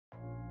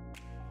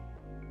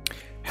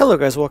Hello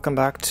guys, welcome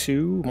back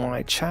to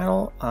my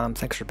channel.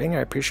 Thanks for being here,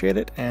 I appreciate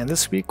it. And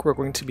this week we're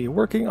going to be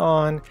working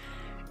on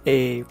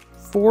a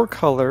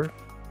 4-color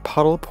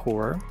puddle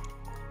pour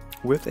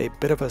with a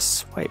bit of a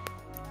swipe.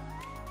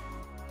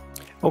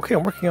 Okay,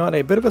 I'm working on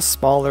a bit of a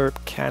smaller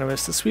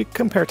canvas this week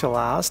compared to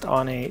last,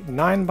 on a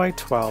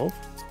 9x12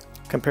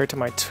 compared to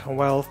my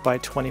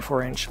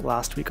 12x24 inch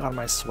last week on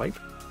my swipe.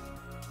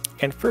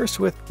 And first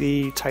with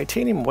the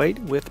titanium white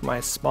with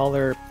my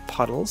smaller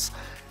puddles,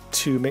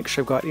 to make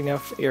sure I've got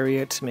enough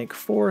area to make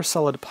 4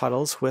 solid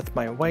puddles with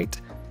my white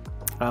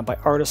by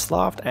Artist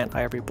Loft and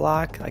Ivory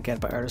Black, again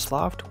by Artist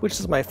Loft, which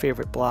is my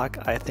favorite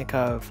black. I think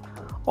of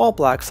all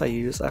blacks I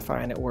use, I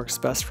find it works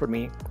best for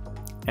me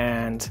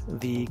and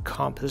the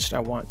composition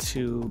I want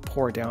to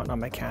pour down on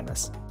my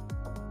canvas.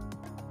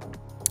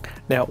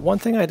 Now, one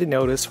thing I did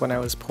notice when I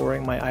was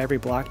pouring my Ivory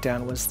Black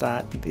down was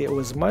that it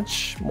was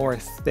much more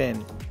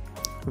thin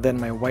than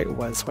my white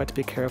was, so I had to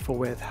be careful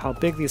with how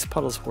big these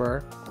puddles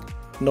were,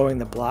 knowing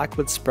the black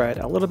would spread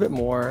a little bit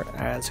more.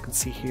 As you can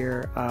see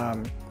here,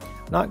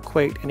 not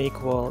quite an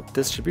equal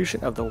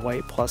distribution of the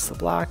white plus the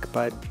black,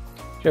 but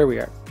here we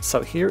are.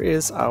 So here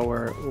is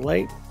our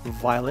light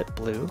violet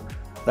blue.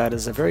 That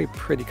is a very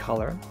pretty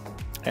color,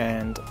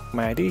 and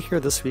my idea here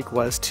this week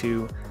was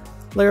to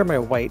layer my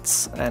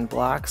whites and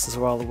blacks as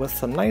well with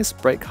some nice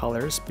bright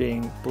colors,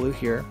 being blue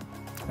here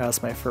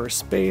as my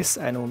first base,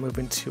 and we'll move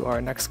into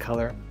our next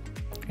color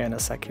in a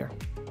sec here.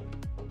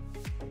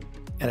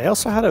 And I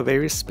also had a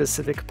very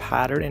specific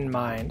pattern in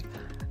mind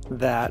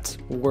that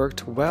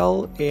worked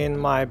well in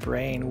my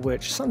brain,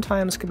 which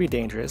sometimes can be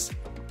dangerous,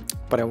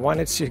 but I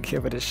wanted to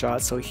give it a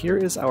shot. So here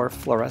is our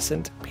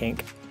Fluorescent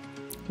Pink,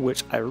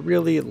 which I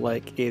really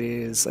like. It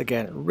is,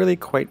 again, really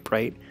quite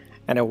bright,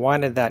 and I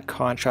wanted that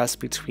contrast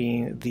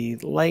between the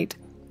light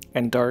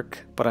and dark,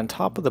 but on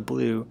top of the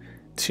blue,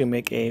 to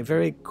make a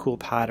very cool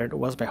pattern. It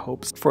was my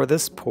hopes for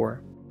this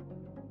pour.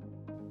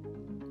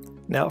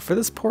 Now for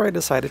this pour I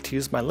decided to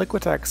use my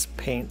Liquitex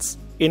paints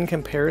in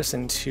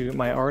comparison to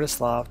my Artist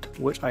Loft,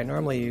 which I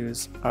normally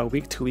use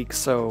week to week.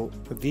 So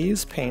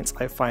these paints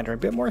I find are a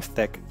bit more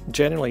thick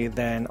generally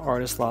than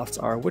Artist Lofts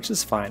are, which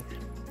is fine.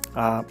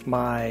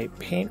 My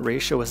paint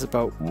ratio is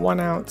about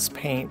 1 ounce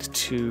paint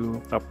to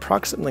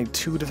approximately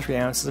 2 to 3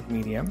 ounces of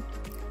medium,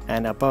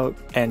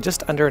 and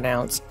just under an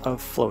ounce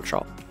of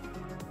Floetrol.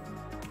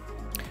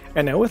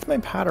 And now with my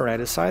pattern, I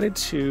decided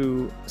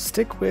to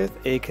stick with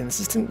a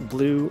consistent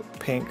blue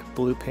pink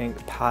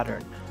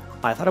pattern.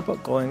 I thought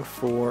about going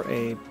for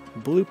a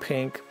blue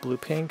pink,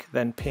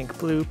 then pink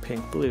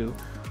blue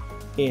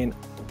in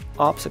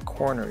opposite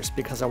corners,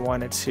 because I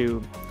wanted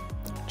to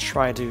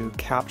try to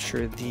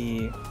capture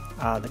the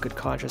good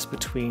contrast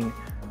between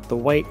the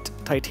white,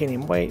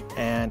 titanium white,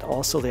 and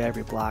also the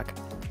ivory black.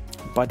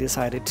 But I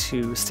decided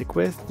to stick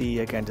with the,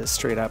 again, just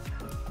straight up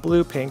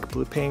blue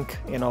pink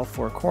in all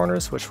 4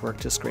 corners, which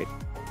worked just great.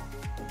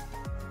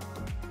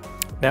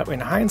 Now in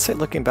hindsight,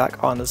 looking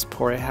back on this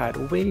pour, I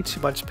had way too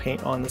much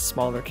paint on the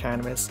smaller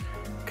canvas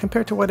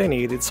compared to what I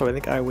needed, so I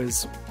think I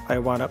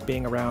wound up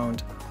being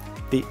around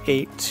the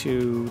 8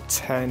 to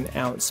 10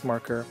 ounce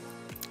marker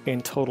in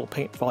total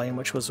paint volume,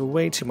 which was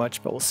way too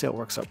much, but we'll see how it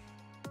works out.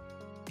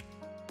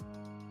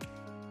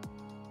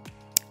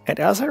 And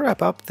as I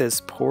wrap up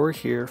this pour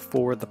here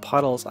for the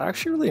puddles, I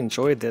actually really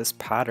enjoyed this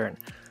pattern.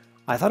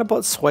 I thought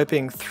about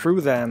swiping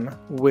through them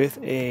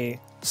with a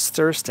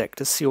stir stick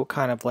to see what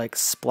kind of like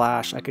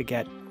splash I could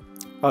get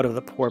out of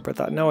the pour, but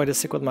thought no, I just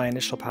stick with my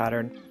initial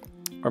pattern,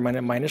 or my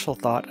initial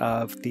thought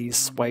of the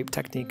swipe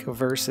technique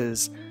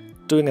versus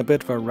doing a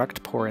bit of a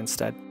rect pour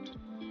instead.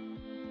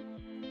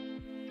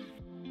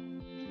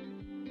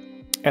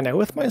 And now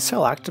with my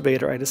cell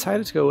activator, I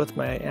decided to go with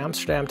my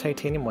Amsterdam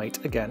titanium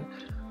white again,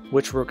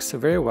 which works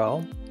very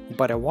well,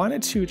 but I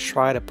wanted to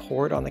try to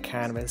pour it on the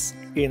canvas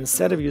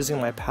instead of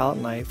using my palette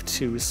knife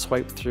to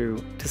swipe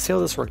through to see how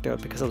this worked out,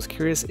 because I was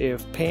curious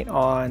if paint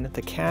on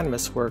the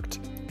canvas worked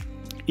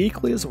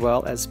equally as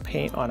well as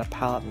paint on a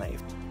palette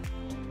knife.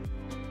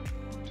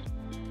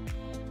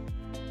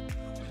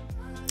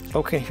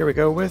 Okay, here we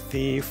go with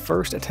the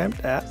first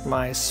attempt at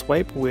my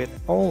swipe with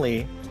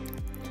only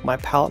my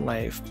palette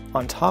knife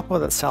on top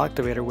of that cell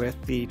activator with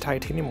the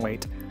titanium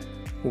white,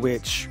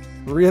 which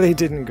really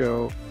didn't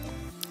go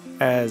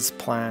as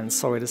planned,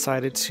 so I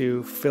decided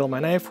to fill my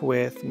knife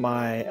with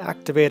my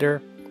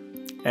activator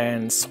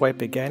and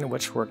swipe again,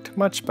 which worked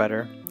much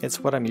better. It's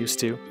what I'm used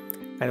to.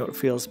 I know it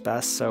feels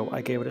best, so I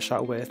gave it a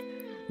shot with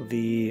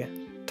the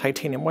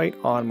titanium white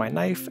on my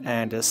knife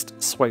and just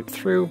swipe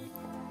through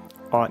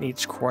on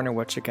each corner,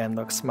 which again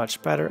looks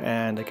much better,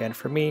 and again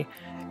for me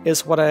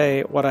is what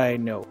I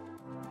know.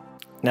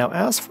 Now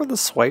as for the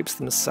swipes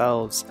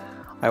themselves,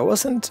 I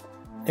wasn't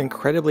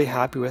incredibly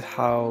happy with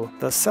how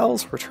the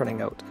cells were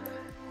turning out.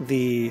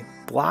 The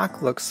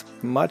black looks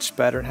much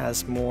better and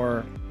has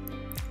more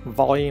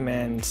volume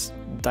and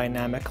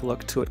dynamic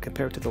look to it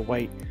compared to the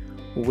white,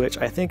 which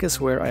I think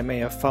is where I may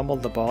have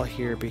fumbled the ball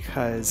here,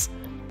 because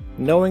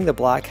knowing the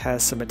black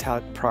has some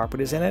metallic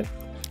properties in it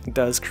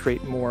does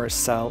create more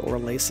cell or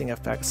lacing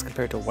effects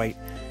compared to white.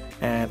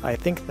 And I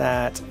think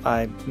that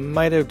I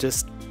might have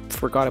just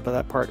forgot about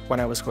that part when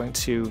I was going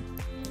to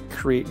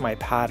create my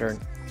pattern,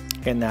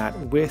 in that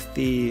with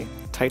the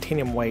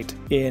titanium white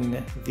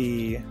in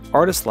the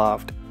artist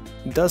loft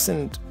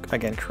doesn't,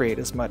 again, create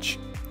as much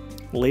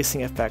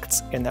lacing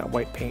effects in that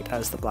white paint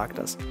as the black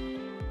does.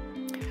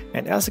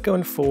 And as I go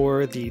in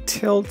for the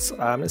tilts,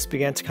 I just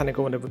began to kind of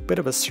go into a bit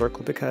of a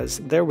circle because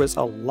there was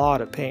a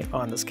lot of paint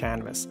on this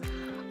canvas.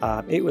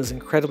 It was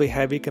incredibly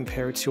heavy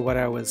compared to what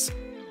I was,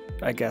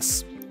 I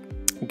guess,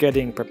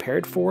 getting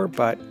prepared for,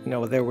 but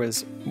there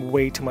was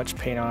way too much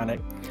paint on it.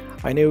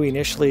 I knew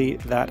initially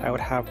that I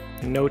would have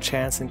no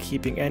chance in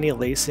keeping any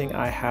lacing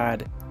I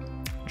had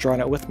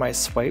drawn out with my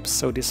swipes,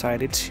 so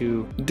decided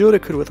to do what I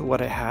could with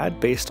what I had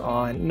based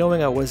on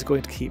knowing I was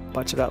going to keep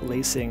much of that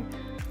lacing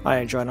I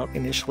had drawn out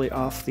initially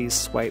off the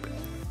swipe.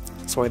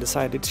 So I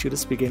decided to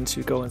just begin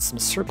to go in some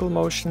circle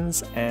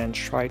motions and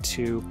try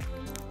to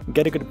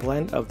get a good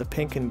blend of the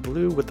pink and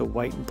blue with the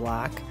white and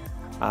black,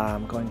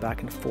 going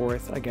back and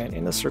forth again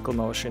in the circle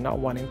motion, not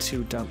wanting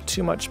to dump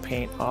too much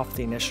paint off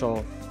the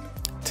initial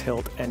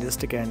tilt, and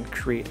just again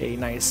create a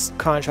nice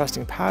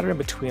contrasting pattern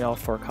between all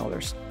four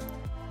colors.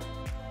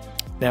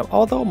 Now,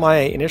 although my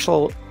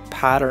initial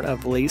pattern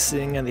of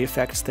lacing and the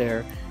effects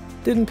there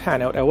didn't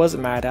pan out, I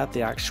wasn't mad at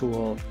the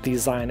actual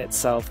design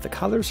itself. The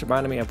colors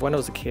reminded me of when I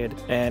was a kid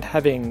and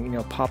having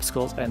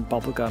popsicles and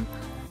bubblegum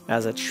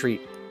as a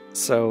treat.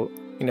 So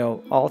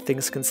all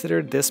things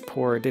considered, this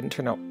pour didn't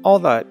turn out all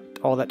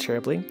that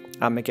terribly.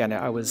 Again,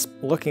 I was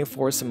looking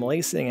for some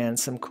lacing and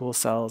some cool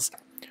cells,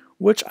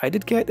 which I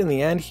did get in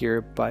the end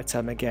here, but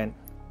again,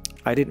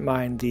 I didn't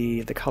mind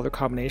the color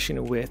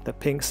combination with the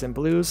pinks and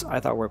blues. I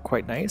thought were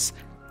quite nice.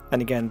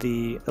 And again,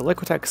 the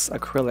Liquitex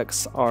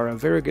acrylics are a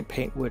very good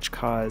paint, which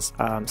cause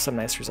some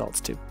nice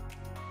results too.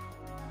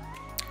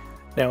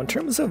 Now, in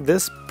terms of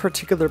this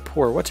particular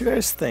pour, what do you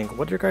guys think?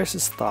 What are your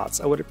guys'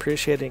 thoughts? I would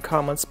appreciate any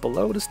comments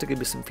below just to give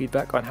me some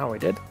feedback on how I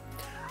did.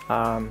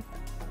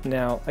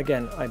 Now,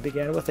 again, I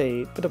began with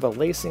a bit of a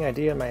lacing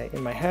idea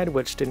in my head,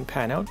 which didn't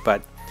pan out,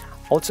 but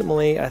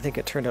ultimately I think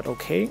it turned out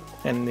okay.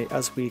 And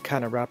as we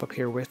kind of wrap up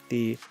here with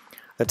the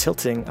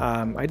tilting,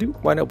 I do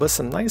wind up with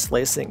some nice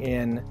lacing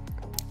in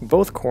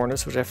both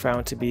corners, which I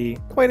found to be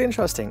quite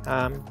interesting.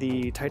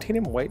 The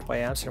titanium white by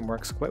Amsterdam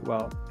works quite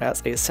well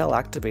as a cell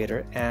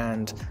activator,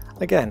 and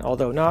again,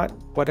 although not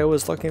what I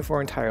was looking for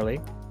entirely,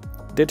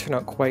 did turn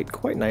out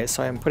quite nice,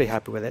 so I'm pretty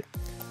happy with it.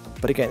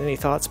 But again, any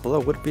thoughts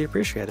below would be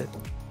appreciated.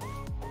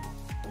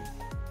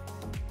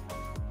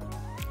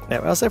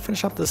 Now, as I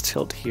finish up this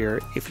tilt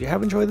here, if you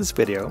have enjoyed this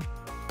video,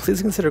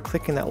 please consider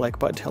clicking that like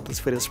button to help this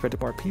video spread to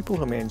more people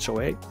who may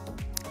enjoy it,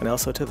 and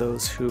also to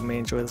those who may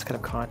enjoy this kind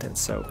of content.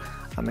 So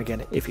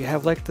again, if you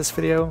have liked this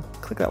video,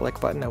 click that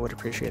like button, I would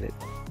appreciate it.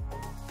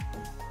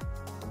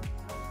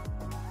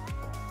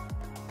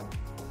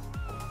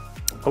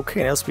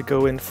 Okay, now as we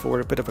go in for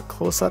a bit of a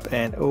close-up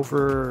and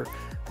over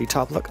the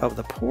top look of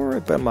the pour,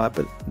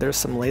 but there's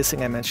some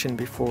lacing I mentioned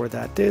before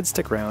that did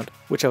stick around,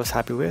 which I was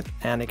happy with.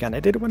 And again, I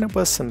did wind up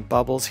with some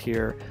bubbles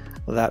here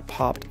that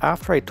popped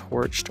after I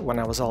torched when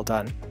I was all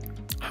done.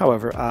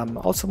 However,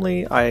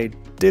 ultimately I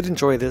did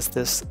enjoy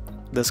this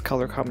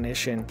color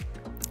combination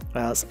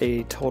as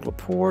a total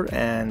pour,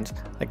 and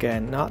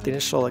again, not the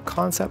initial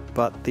concept,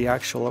 but the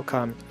actual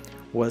outcome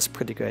was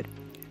pretty good.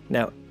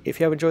 Now, if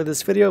you have enjoyed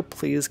this video,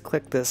 please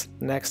click this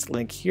next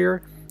link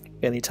here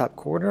in the top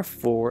corner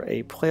for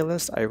a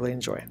playlist I really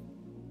enjoy.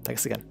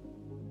 Thanks again.